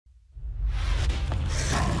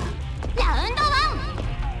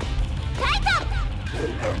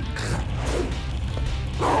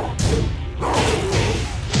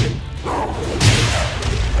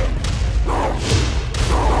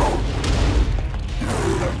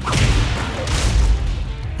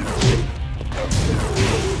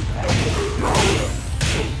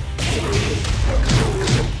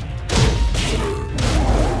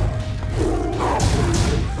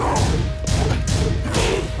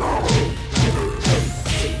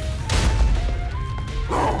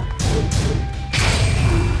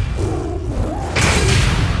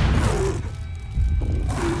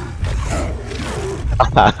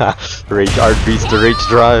Rage art beats the rage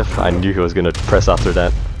drive. I knew he was gonna press after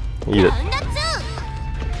that. Eat it.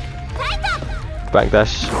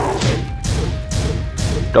 Backdash.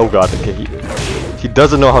 Oh god, okay. He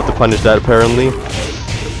doesn't know how to punish that apparently.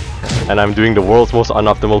 And I'm doing the world's most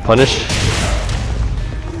unoptimal punish.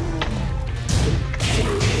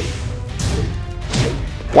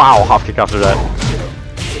 Wow, half kick after that.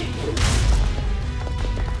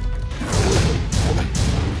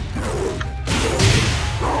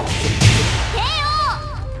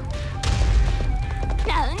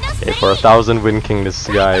 Okay, for 1,000 Wind King, this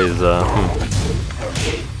guy is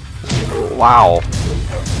Wow.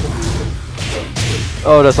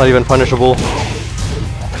 Oh, that's not even punishable.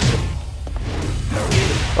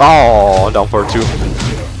 Oh, down for 2.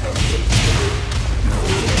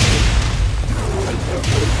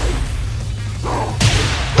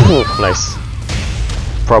 Nice.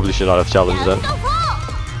 Probably should not have challenged that.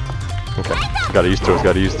 Okay, gotta use throws,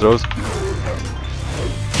 gotta use throws.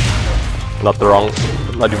 Not the wrong,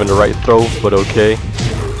 not even the right throw, but okay.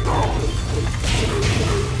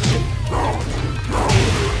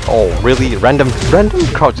 Oh, really? Random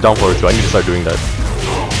crouch down for 2. I need to start doing that.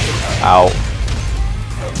 Ow.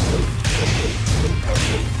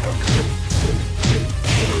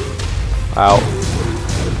 Ow.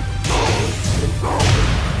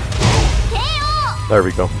 There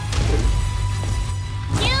we go.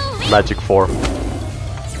 Magic 4.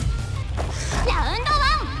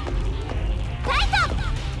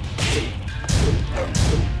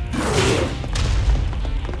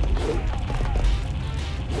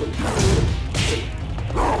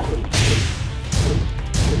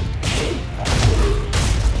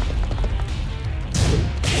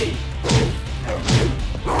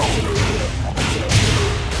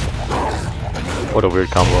 What a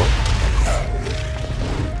weird combo.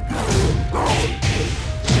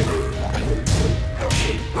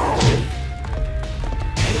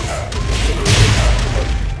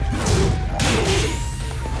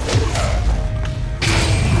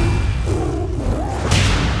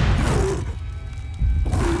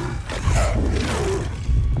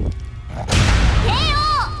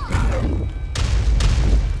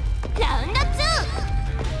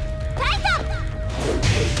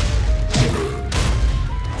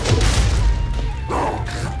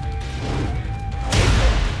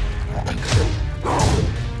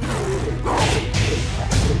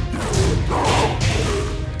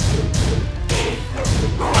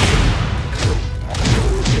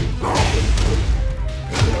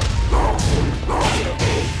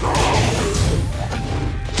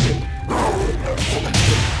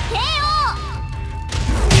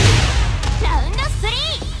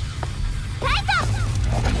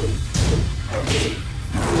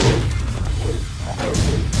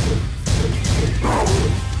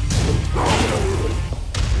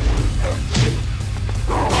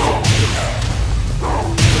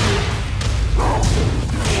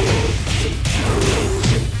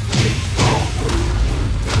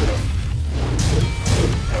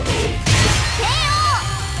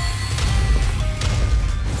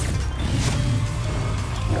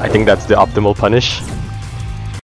 I think that's the optimal punish.